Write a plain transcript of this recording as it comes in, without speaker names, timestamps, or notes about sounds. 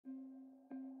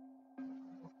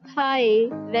Hi,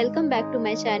 welcome back to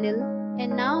my channel.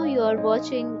 And now you are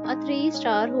watching a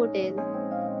 3-star hotel.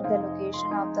 The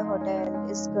location of the hotel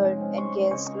is good and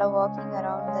guests love walking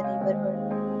around the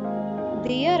neighborhood.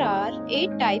 There are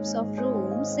 8 types of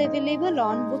rooms available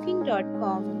on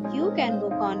booking.com. You can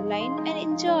book online and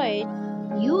enjoy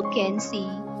it. You can see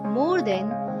more than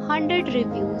 100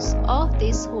 reviews of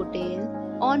this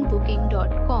hotel on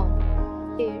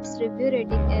booking.com. Its review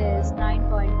rating is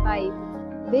 9.5,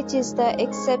 which is the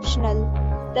exceptional.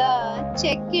 The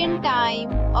check-in time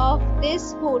of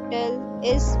this hotel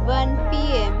is 1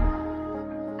 p.m.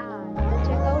 and the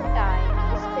checkout time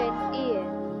is 10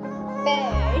 a.m.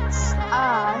 Pets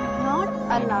are not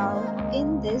allowed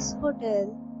in this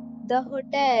hotel. The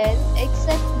hotel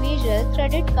accepts major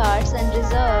credit cards and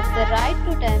reserves the right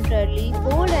to temporarily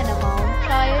hold an amount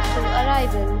prior to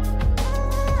arrival.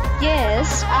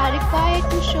 Guests are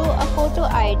required to show a photo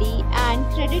ID and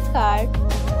credit card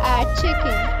at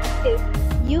check-in. If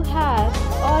you have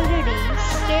already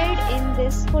stayed in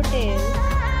this hotel,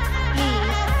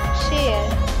 please share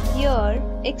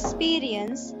your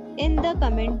experience in the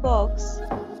comment box.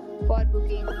 For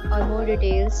booking or more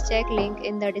details, check link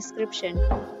in the description.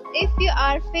 If you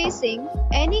are facing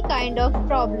any kind of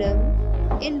problem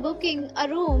in booking a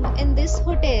room in this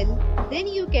hotel, then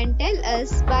you can tell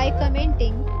us by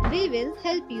commenting. We will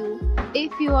help you.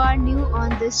 If you are new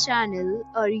on this channel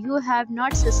or you have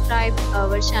not subscribed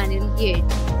our channel yet,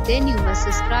 then you must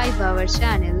subscribe our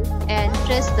channel and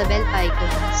press the bell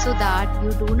icon so that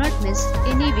you do not miss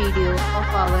any video of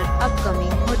our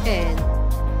upcoming hotel.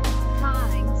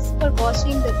 Thanks for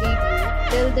watching the video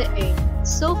till the end.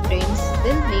 So friends,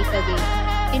 we'll meet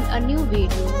again in a new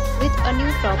video with a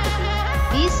new property.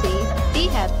 Be safe, be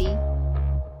happy.